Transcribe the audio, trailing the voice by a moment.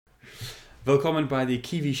Willkommen bei der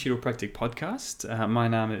Kiwi Chiropraktik Podcast. Mein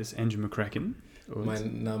Name ist Andrew McCracken.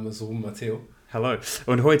 Mein Name ist Ruben Matteo. Hallo.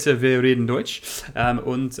 Und heute wir reden Deutsch.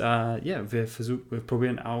 Wir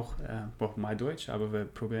probieren auch, mein Deutsch, aber wir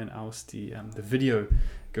probieren aus die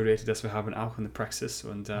Videogeräte, das wir haben, auch in der Praxis.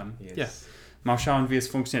 Und mal schauen, wie es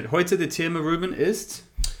funktioniert. Heute das Thema, Ruben, ist...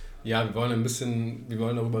 Ja, wir wollen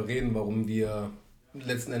darüber reden, warum wir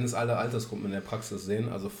letzten Endes alle Altersgruppen in der Praxis sehen.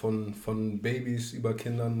 Also von Babys über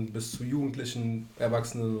Kindern bis zu Jugendlichen,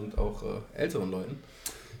 Erwachsenen und auch älteren Leuten.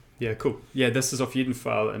 Ja, cool. Ja, das ist auf jeden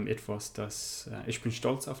Fall etwas, das ich bin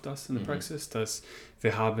stolz auf das in der Praxis, dass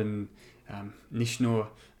wir haben nicht nur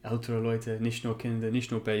ältere Leute, nicht nur Kinder,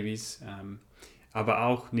 nicht nur Babys, aber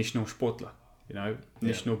auch nicht nur Sportler,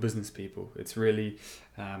 nicht nur Business people. It's really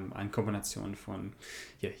eine Kombination von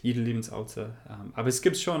jedem Lebensalter. Aber es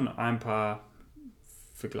gibt schon ein paar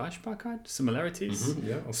Vergleichbarkeit, Similarities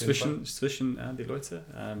zwischen die Leute.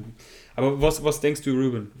 Aber was denkst du,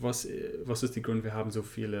 Ruben? Was ist der Grund, wir haben so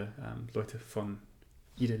viele Leute von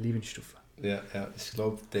jeder Lebensstufe? Ja, ich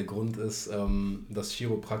glaube, der Grund ist, dass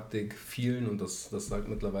Chiropraktik vielen, und das sagt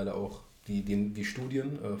mittlerweile auch die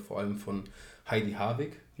Studien, vor allem von Heidi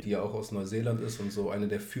Havik, die ja auch aus Neuseeland ist und so eine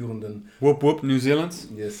der führenden... New Zealand?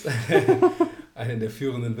 Yes. Eine der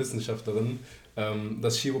führenden Wissenschaftlerinnen,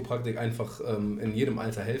 dass Chiropraktik einfach in jedem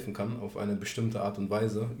Alter helfen kann, auf eine bestimmte Art und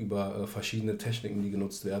Weise, über verschiedene Techniken, die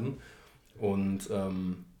genutzt werden. Und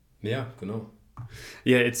genau.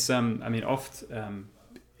 Ja, oft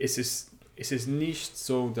ist es nicht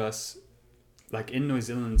so, dass, in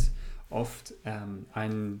Neuseeland oft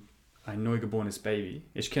ein neugeborenes Baby,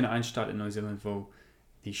 ich kenne eine Stadt in Neuseeland, wo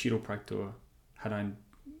die Chiropraktor hat ein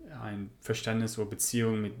Verständnis oder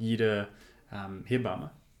Beziehung mit jeder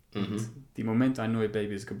Hebamme. Und die Moment ein neues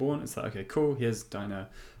Baby ist geboren, ist okay, cool, hier ist deine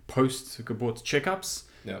Post-Geburt-Checkups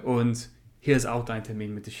und hier ist auch dein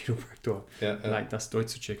Termin mit dem Chiropraktor, das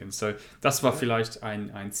durchzuchecken. So, das war vielleicht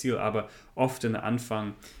ein Ziel, aber oft in der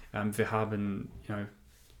Anfang, wir haben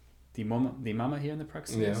die Mama hier in der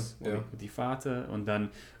Praxis, die Vater, und dann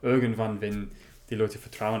irgendwann, wenn die Leute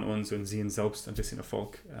vertrauen uns und sehen selbst ein bisschen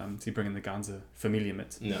Erfolg, sie bringen eine ganze Familie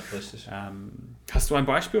mit. Ja, richtig. Hast du ein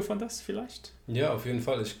Beispiel von das vielleicht? Ja, auf jeden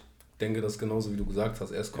Fall. Ich denke, das ist genauso, wie du gesagt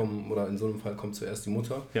hast. Oder in so einem Fall kommt zuerst die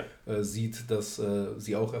Mutter, sieht, dass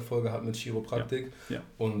sie auch Erfolge hat mit Chiropraktik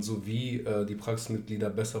und so wie die Praxismitglieder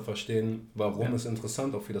besser verstehen, warum es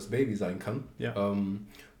interessant auch für das Baby sein kann. Ja.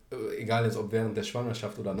 Egal jetzt, ob während der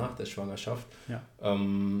Schwangerschaft oder nach der Schwangerschaft. Ja.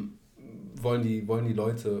 Wollen die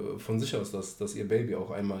Leute von sich aus, dass ihr Baby auch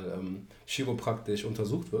einmal chiropraktisch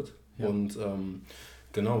untersucht wird. Ja. Und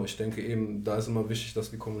ich denke eben, da ist immer wichtig,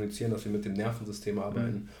 dass wir kommunizieren, dass wir mit dem Nervensystem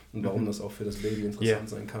arbeiten und warum das auch für das Baby interessant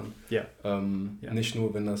sein kann. Ja. Nicht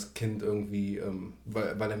nur, wenn das Kind irgendwie,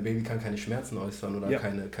 weil ein Baby kann keine Schmerzen äußern oder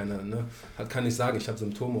kann nicht sagen, ich habe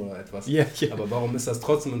Symptome oder etwas. Aber warum ist das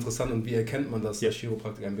trotzdem interessant und wie erkennt man, dass der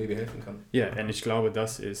Chiropraktik einem Baby helfen kann? Ja, und ich glaube,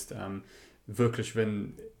 das ist wirklich,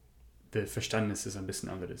 wenn der Verständnis ist ein bisschen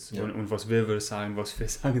anderes. Ja. Und was wir sagen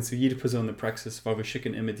zu jeder Person in der Praxis, weil wir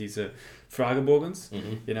schicken immer diese Fragebogens,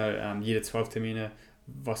 jede 12 Termine,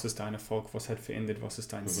 was ist dein Erfolg, was hat verändert, was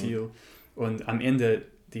ist dein Ziel. Und am Ende,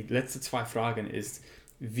 die letzten 2 Fragen ist,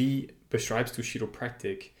 wie beschreibst du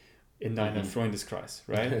Chiropraktik in deinem Freundeskreis,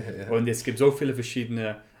 right? Ja. Und es gibt so viele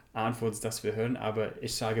verschiedene Antworten, dass wir hören, aber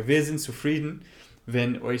ich sage, wir sind zufrieden,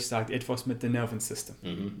 wenn euch sagt, etwas mit dem Nervensystem,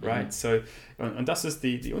 right? So, und das ist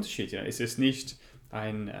die Unterschied, ja. Es ist nicht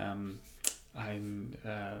ein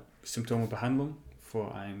Symptombehandlung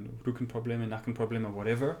für ein Rückenproblem, Nackenproblem,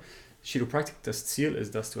 whatever. Chiropraktik, das Ziel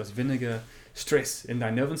ist, dass du hast weniger Stress in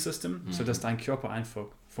dein Nervensystem, sodass dein Körper einfach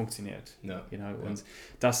funktioniert. Ja. Und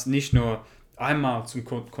das nicht nur einmal zum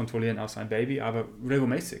Kontrollieren aus einem Baby, aber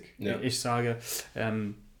regelmäßig. Ja. Ich sage,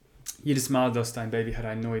 jedes Mal, dass dein Baby hat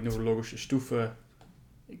eine neue neurologische Stufe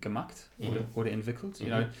gemacht oder entwickelt.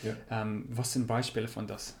 Was sind Beispiele von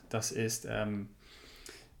das? Das ist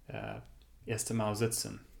erste Mal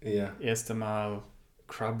sitzen, erste Mal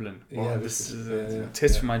krabbeln. This is a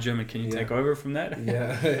test for my German. Can you take over from that?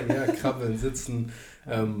 Krabbeln, sitzen,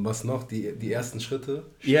 was noch? Die ersten Schritte.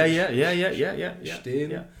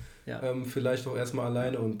 Stehen. Vielleicht auch erstmal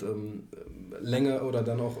alleine und länger oder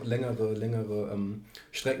dann auch längere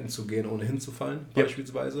Strecken zu gehen, ohne hinzufallen,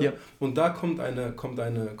 beispielsweise. Ja. Und da kommt,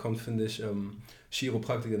 finde ich,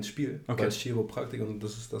 Chiropraktik ins Spiel. Okay. Weil Chiropraktik, und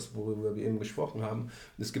das ist das, worüber wir eben gesprochen haben,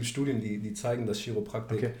 es gibt Studien, die zeigen, dass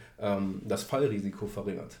Chiropraktik das Fallrisiko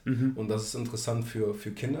verringert. Und das ist interessant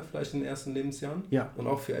für Kinder vielleicht in den ersten Lebensjahren und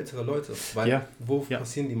auch für ältere Leute. Weil wo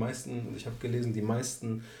passieren die meisten, ich habe gelesen, die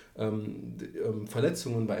meisten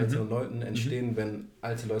Verletzungen bei älteren Leuten entstehen, wenn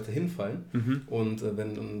alte Leute hinfallen und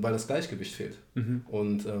weil das Gleichgewicht fehlt.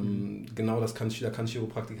 Und genau da kann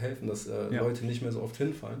Chiropraktik helfen, dass Leute nicht mehr so oft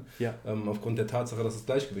hinfallen, aufgrund der Tatsache, dass das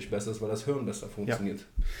Gleichgewicht besser ist, weil das Hirn besser funktioniert.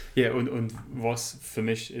 Ja, und was für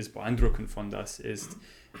mich ist beeindruckend von das ist,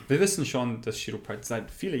 wir wissen schon, dass Chiropraktik, seit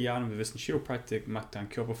vielen Jahren, wir wissen, Chiropraktik macht deine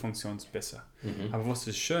Körperfunktion besser. Aber was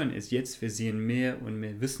ist schön ist, jetzt wir sehen mehr und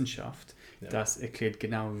mehr Wissenschaft, das erklärt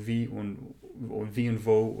genau wie und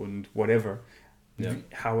wo und whatever,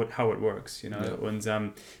 how it works, you know. Und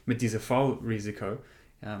mit diesem Fallrisiko,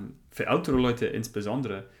 für ältere Leute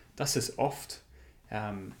insbesondere, das ist oft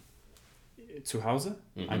zu Hause,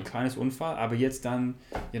 ein kleines Unfall, aber jetzt dann,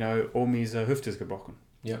 Omis Hüfte ist gebrochen.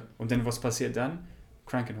 Und dann, was passiert dann?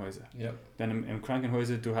 Krankenhäuser. Dann im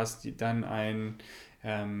Krankenhäuser, du hast dann eine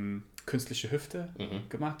künstliche Hüfte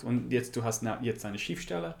gemacht und du hast jetzt eine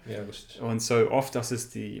Schiefstelle. Ja, richtig. Und so oft, das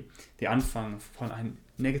ist die Anfang von einer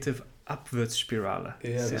negative Abwärtsspirale.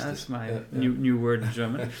 Ja, das ist mein new word in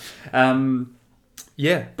German.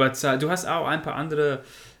 Du hast auch ein paar andere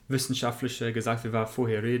Wissenschaftliche gesagt, wir waren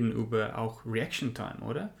vorher reden über auch Reaction Time,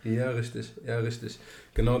 oder? Ja, richtig.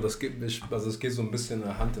 Genau, es geht so ein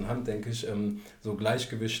bisschen Hand in Hand, denke ich. So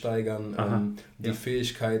Gleichgewicht steigern, die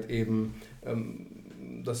Fähigkeit eben,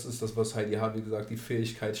 das ist das, was Heidi Harvey gesagt, die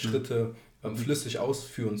Fähigkeit, Schritte flüssig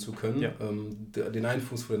ausführen zu können, den einen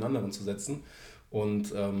Fuß vor den anderen zu setzen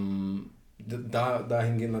und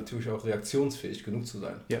dahingehend natürlich auch reaktionsfähig genug zu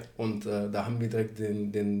sein. Und da haben wir direkt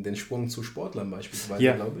den Sprung zu Sportlern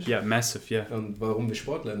beispielsweise, glaube ich. Ja, massive, Und warum wir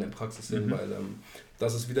Sportler in der Praxis sind, weil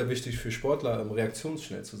das ist wieder wichtig für Sportler,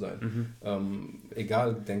 reaktionsschnell zu sein.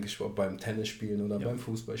 Egal, denke ich, ob beim Tennisspielen oder beim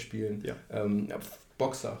Fußballspielen.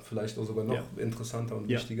 Boxer vielleicht auch sogar noch interessanter und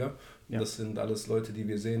wichtiger. Das sind alles Leute, die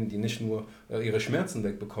wir sehen, die nicht nur ihre Schmerzen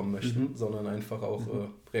wegbekommen möchten, sondern einfach auch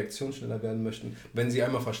reaktionsschneller werden möchten, wenn sie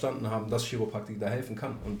einmal verstanden haben, dass Chiropraktik da helfen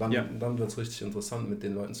kann. Und dann wird es richtig interessant, mit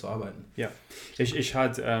den Leuten zu arbeiten. Ja, ich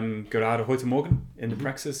hatte gerade heute Morgen in der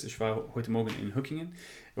Praxis, ich war heute Morgen in Hückingen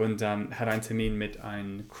und hatte einen Termin mit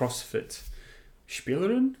einer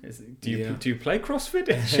CrossFit-Spielerin. Do you play CrossFit?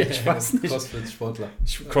 Ich weiß nicht. CrossFit-Sportler.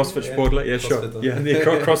 CrossFit-Sportler, ja, sure.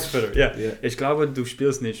 Crossfitter, ja. Ich glaube, du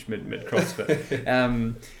spielst nicht mit CrossFit.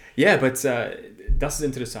 Das ist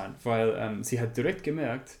interessant, weil sie hat direkt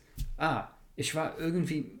gemerkt, ich war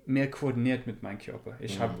irgendwie mehr koordiniert mit meinem Körper.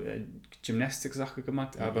 Ich habe Gymnastik-Sachen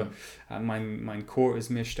gemacht, aber mein Core ist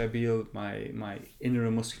mehr stabil, meine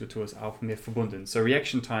innere Muskulatur ist auch mehr verbunden. So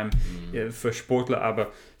Reaction Time für Sportler,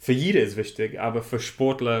 aber für jede ist wichtig, aber für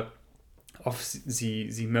Sportler oft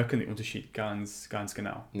sie merken den Unterschied ganz, ganz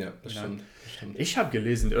genau. Ja, das stimmt. Ich habe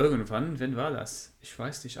gelesen irgendwann, wann war das? Ich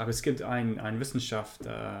weiß nicht, aber es gibt ein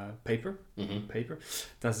Wissenschaft-Paper,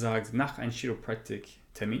 das sagt, nach einem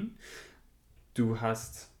Chiropraktik-Termin, du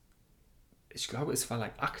hast, ich glaube, es war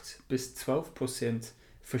 8-12%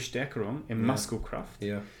 Verstärkung in Muskelkraft.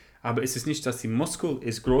 Ja. Aber es ist nicht, dass die Muskel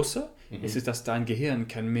ist größer, es ist, dass dein Gehirn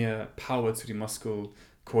kann mehr Power zu den Muskel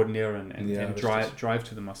koordinieren und drive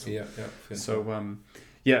to the muscle. So,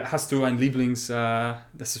 hast du ein Lieblings, das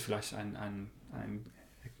ist vielleicht ein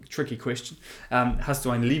tricky question, hast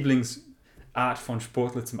du eine Lieblingsart von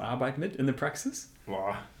Sportler zum Arbeiten mit in der Praxis?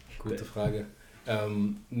 Boah, gute Frage.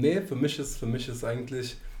 Nee, für mich ist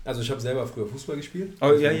eigentlich, also ich habe selber früher Fußball gespielt.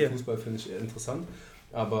 Fußball finde ich interessant,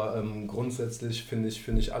 aber grundsätzlich finde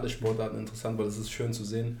ich alle Sportarten interessant, weil es ist schön zu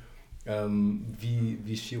sehen,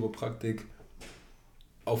 wie Chiropraktik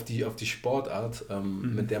auf die Sportart,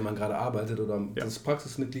 mit der man gerade arbeitet oder das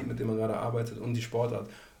Praxismitglied, mit dem man gerade arbeitet und die Sportart,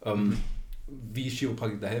 wie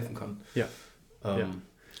Chiropraktik da helfen kann.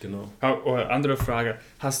 Genau. Andere Frage,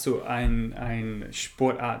 hast du eine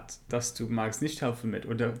Sportart, dass du magst, nicht helfen mit?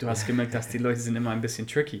 Oder du hast gemerkt, dass die Leute sind immer ein bisschen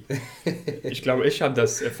tricky? Ich glaube, ich habe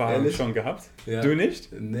das Erfahrung schon gehabt. Ja. Du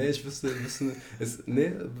nicht? Nee, ich wüsste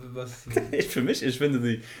was? Für mich, ich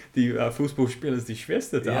finde, die Fußballspiel ist die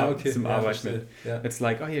schwerste zum Arbeiten mit. Ja. It's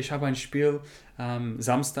like, ich habe ein Spiel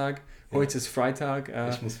Samstag, heute ist Freitag.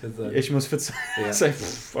 Ich muss fit sein.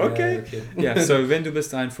 Okay. So wenn du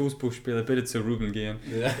bist ein Fußballspieler, bitte zu Ruben gehen.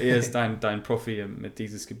 Er ist dein Profi mit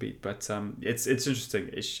dieses Gebiet. But it's interesting.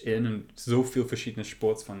 Ich erinnere so viele verschiedene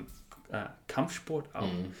Sports von Kampfsport auch.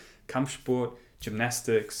 Kampfsport,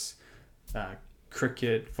 Gymnastics,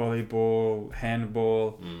 Cricket, Volleyball,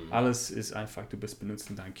 Handball. Alles ist einfach, du bist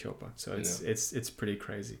benutzen deinen Körper. So it's pretty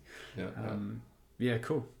crazy.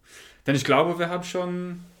 Cool. Denn ich glaube, wir haben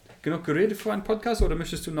schon genug geredet für einen Podcast oder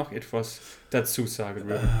möchtest du noch etwas dazu sagen?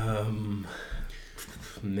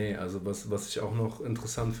 Nee, also was ich auch noch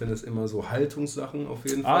interessant finde, ist immer so Haltungssachen auf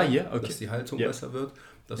jeden Fall, dass die Haltung besser wird.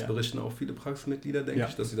 Das berichten auch viele Praxismitglieder, denke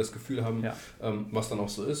ich, dass sie das Gefühl haben, was dann auch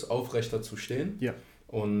so ist, aufrechter zu stehen. Ja.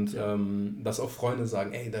 Und dass auch Freunde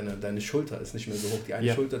sagen, ey, deine Schulter ist nicht mehr so hoch, die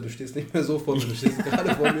eine Schulter, du stehst nicht mehr so vor mir, du stehst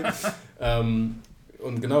gerade vor mir.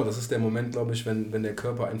 Und genau, das ist der Moment, glaube ich, wenn der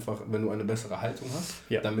Körper einfach, wenn du eine bessere Haltung hast,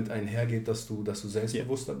 damit einhergeht, dass du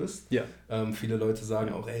selbstbewusster bist. Ja. Viele Leute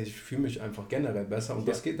sagen auch, ey, ich fühle mich einfach generell besser und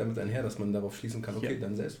das geht damit einher, dass man darauf schließen kann, okay,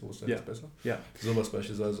 dein Selbstbewusstsein ist besser. Ja. Sowas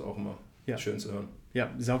beispielsweise ist auch immer schön zu hören. Ja,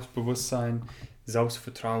 Selbstbewusstsein,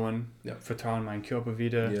 Selbstvertrauen, Vertrauen in meinen Körper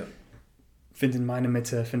wieder, finden meine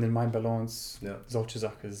Mitte, finden meine Balance, solche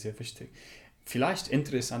Sachen ist sehr wichtig. Vielleicht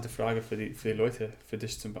interessante Frage für die Leute, für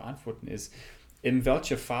dich zu beantworten ist, in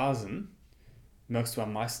welchen Phasen merkst du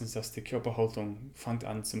am meisten, dass die Körperhaltung fängt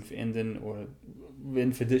an zu verändern, oder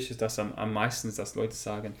wenn für dich ist das am meisten, dass Leute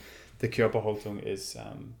sagen, die Körperhaltung ist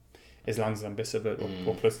langsam besser wird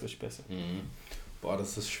oder plötzlich besser? Boah,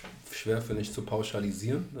 das ist schwer, finde ich, zu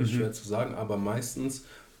pauschalisieren, das ist schwer zu sagen, aber meistens,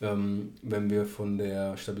 wenn wir von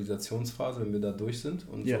der Stabilisationsphase, wenn wir da durch sind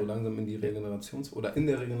und so langsam in die in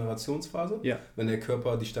der Regenerationsphase, wenn der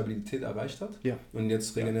Körper die Stabilität erreicht hat und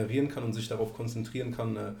jetzt regenerieren kann und sich darauf konzentrieren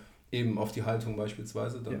kann, eben auf die Haltung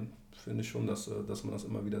beispielsweise, dann finde ich schon, dass man das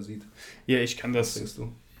immer wieder sieht. Ja, ich kann das. Was denkst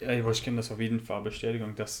du? Ja, ich kann das auf jeden Fall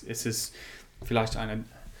bestätigen. Es ist vielleicht eine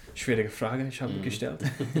schwierige Frage, ich habe gestellt.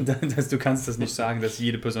 Du kannst das nicht sagen, dass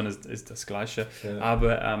jede Person ist das Gleiche. Ja.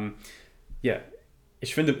 Aber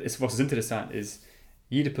ich finde, was interessant ist,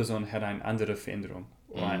 jede Person hat eine andere Veränderung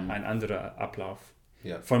oder ein anderer Ablauf.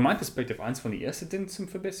 Ja. Von meinem Perspektive, eins von den ersten Dingen zum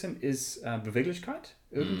Verbessern ist Beweglichkeit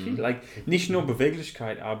irgendwie. Nicht nur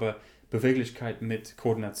Beweglichkeit, aber Beweglichkeit mit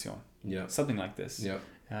Koordination. Yeah. Something like this. Yeah.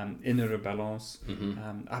 Innere Balance.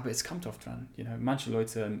 Aber es kommt oft dran. Manche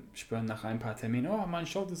Leute spüren nach ein paar Terminen, meine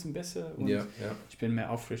Schultern sind besser und ich bin mehr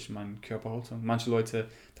aufrecht in meiner Körperhaltung. Manche Leute,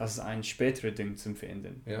 das ist ein späteres Ding zum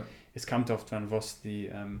Verändern. Yeah. Es kommt oft dran, was die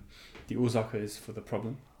Ursache ist für das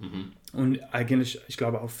Problem. Und eigentlich, ich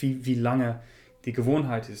glaube auch, wie lange die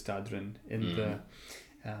Gewohnheit ist da drin in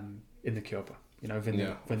der Körper. Wenn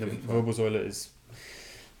die Wirbelsäule ist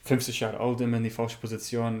 50 Jahre alt, immer in die falsche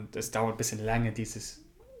Position, das dauert ein bisschen länger, dieses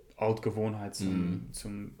Altgewohnheit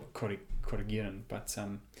zum Korrigieren. But,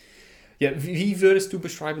 wie würdest du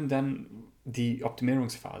beschreiben dann die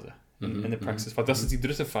Optimierungsphase in der Praxis? Weil das ist die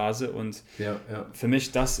dritte Phase und für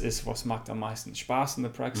mich das ist, was macht am meisten Spaß in der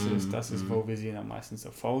Praxis, das ist, wo wir sehen am meisten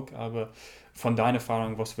Erfolg, aber von deiner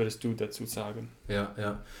Erfahrung, was würdest du dazu sagen?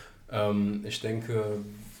 Ich denke,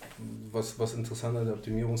 was interessant an der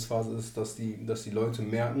Optimierungsphase ist, dass die Leute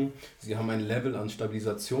merken, sie haben ein Level an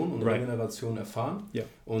Stabilisation und Regeneration erfahren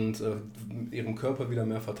und ihrem Körper wieder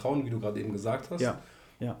mehr vertrauen, wie du gerade eben gesagt hast.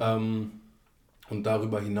 Und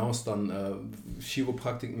darüber hinaus dann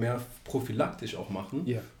Chiropraktik mehr prophylaktisch auch machen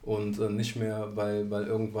und nicht mehr, weil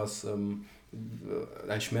irgendwas,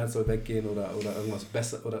 ein Schmerz soll weggehen oder irgendwas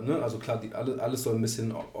besser, oder ne, also klar, alles soll ein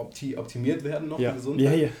bisschen optimiert werden noch, die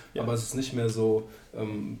Gesundheit, aber es ist nicht mehr so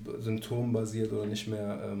symptombasiert oder nicht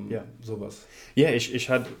mehr sowas. Ja, ich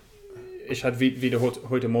hatte wieder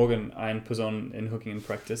heute Morgen eine Person in Hooking in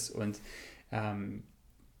Practice und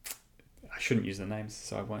I shouldn't use the names,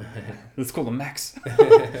 so I won't. Let's call them Max.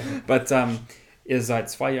 But ihr seid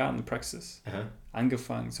 2 Jahre in Praxis,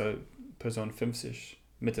 angefangen, so Person 50,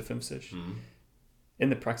 Mitte 50. In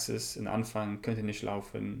der Praxis, am Anfang könnt ihr nicht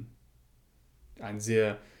laufen. Ein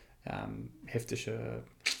sehr heftiger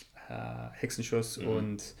Hexenschuss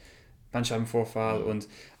und Bandscheibenvorfall. Und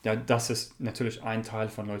das ist natürlich ein Teil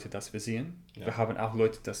von Leuten, das wir sehen. Wir haben auch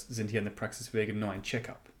Leute, das sind hier in der Praxis wegen nur ein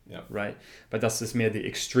Check-up. Right? Aber das ist mehr die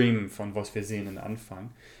Extrem von was wir sehen am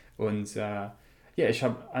Anfang. Und ich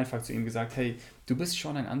habe einfach zu ihm gesagt, hey, du bist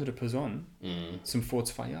schon eine andere Person zum vor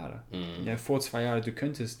 2 Jahren. Vor 2 Jahren, du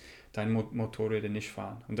könntest dein Motorräder nicht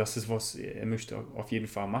fahren. Und das ist, was er möchte auf jeden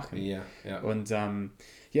Fall machen. Und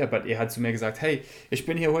aber er hat zu mir gesagt, hey, ich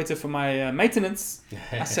bin hier heute für meine Maintenance.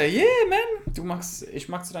 I say, yeah, man, ich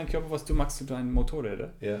mag zu deinem Körper, was du magst zu deinen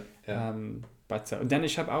Motorrädern. Und dann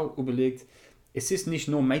ich habe auch überlegt, es ist nicht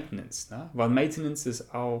nur Maintenance, ne? Weil Maintenance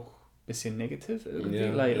ist auch ein bisschen negativ irgendwie,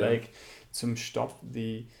 like zum Stopp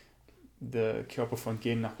der Körper von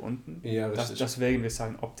gehen nach unten. Deswegen wir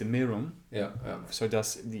sagen Optimierung, so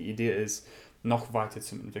dass die Idee ist, noch weiter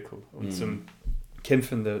zu entwickeln und zum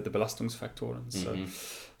Kämpfen der Belastungsfaktoren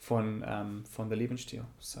von der Lebensstil.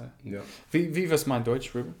 So. Wie was mein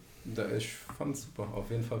Deutsch, Ruben? Ich fand es super,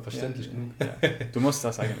 auf jeden Fall verständlich genug. Du musst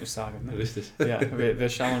das eigentlich sagen. Ne? Richtig. Wir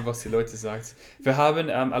schauen, was die Leute sagen. Wir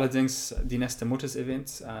haben allerdings die nächste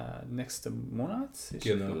Mutters-Event nächsten Monat, ich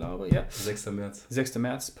glaube. 6. März. 6.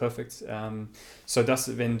 März, perfekt. So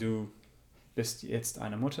dass, wenn du bist jetzt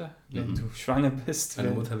eine Mutter, wenn du schwanger bist.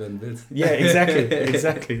 Eine Mutter werden willst. Ja,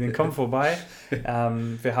 exactly. Dann komm vorbei.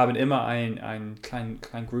 Wir haben immer ein klein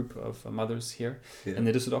Group of mothers here in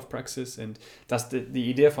der Düsseldorf-Praxis. Und die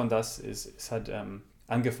Idee von das ist hat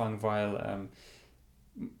angefangen, weil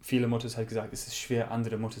viele Mutters halt gesagt, es ist schwer,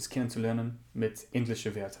 andere Mutters kennenzulernen mit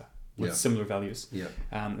ähnlichen Werten. With similar values.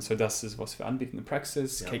 So das ist, was wir anbieten in der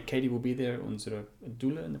Praxis. Katie will be there, unsere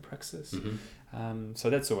Doula in der Praxis. So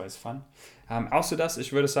that's always fun. Außer das,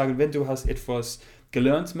 ich würde sagen, wenn du hast etwas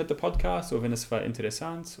gelernt mit dem Podcast, oder wenn es war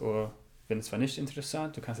interessant, oder wenn es war nicht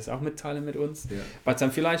interessant, du kannst es auch mitteilen mit uns. Aber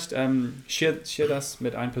dann vielleicht share das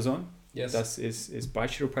mit einer Person. Das ist bei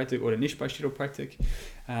Chiropraktik oder nicht bei Chiropraktik.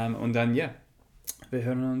 Und dann, wir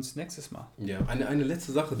hören uns nächstes Mal. Ja, eine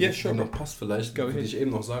letzte Sache, die noch passt vielleicht, die ich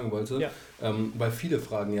eben noch sagen wollte. Weil viele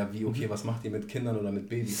fragen was macht ihr mit Kindern oder mit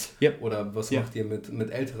Babys? Oder was macht ihr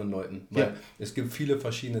mit älteren Leuten? Weil es gibt viele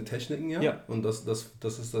verschiedene Techniken, und das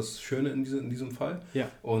ist das Schöne in diesem Fall.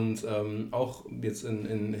 Und auch jetzt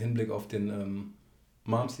in Hinblick auf den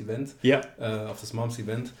Moms-Event, auf das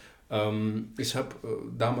Moms-Event, ich habe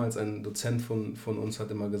damals, ein Dozent von uns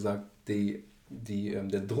hat immer gesagt,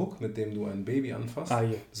 der Druck, mit dem du ein Baby anfasst,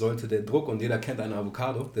 sollte der Druck, und jeder kennt eine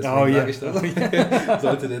Avocado, deswegen sage ich das,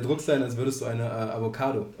 sollte der Druck sein, als würdest du eine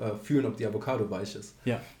Avocado fühlen, ob die Avocado weich ist.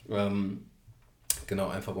 Genau,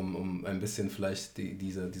 einfach um ein bisschen vielleicht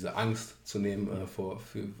diese Angst zu nehmen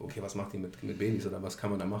was macht die mit Babys oder was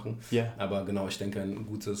kann man da machen. Aber genau, ich denke,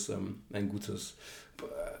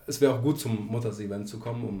 es wäre auch gut, zum Mutters-Event zu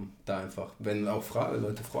kommen, um da einfach, wenn auch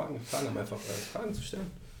Leute Fragen haben, einfach Fragen zu stellen.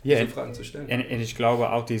 Fragen zu stellen. Und ich glaube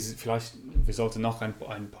auch, wir sollten noch eine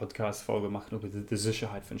Podcast-Folge machen über die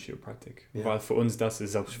Sicherheit von Chiropraktik. Weil für uns das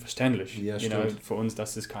ist selbstverständlich. Für uns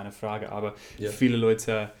das ist keine Frage. Aber viele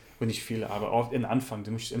Leute, und nicht viele, aber auch am Anfang, du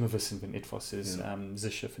musst immer wissen, wenn etwas ist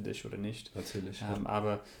sicher für dich oder nicht. Natürlich.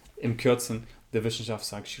 Aber im Kürzen, der Wissenschaft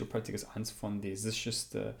sagt, Chiropraktik ist eines von den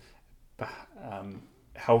sichersten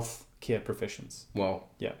Healthcare Professions. Wow.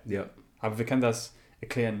 Aber wir können das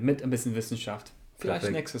erklären mit ein bisschen Wissenschaft.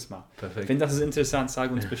 Vielleicht nächstes Mal. Perfekt. Wenn das ist interessant,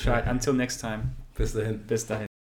 sag uns Bescheid. Until next time. Bis dahin.